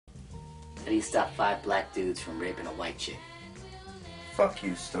How do you stop 5 black dudes from raping a white chick? Fuck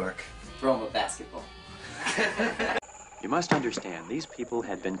you, Stork. Throw him a basketball. You must understand, these people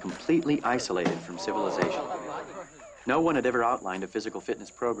had been completely isolated from civilization. No one had ever outlined a physical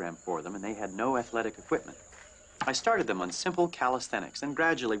fitness program for them, and they had no athletic equipment. I started them on simple calisthenics, then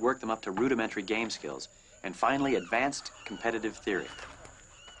gradually worked them up to rudimentary game skills, and finally advanced competitive theory.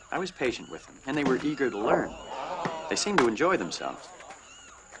 I was patient with them, and they were eager to learn. They seemed to enjoy themselves.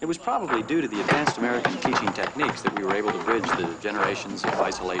 It was probably due to the advanced American teaching techniques that we were able to bridge the generations of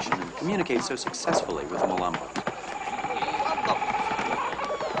isolation and communicate so successfully with the Molumbos.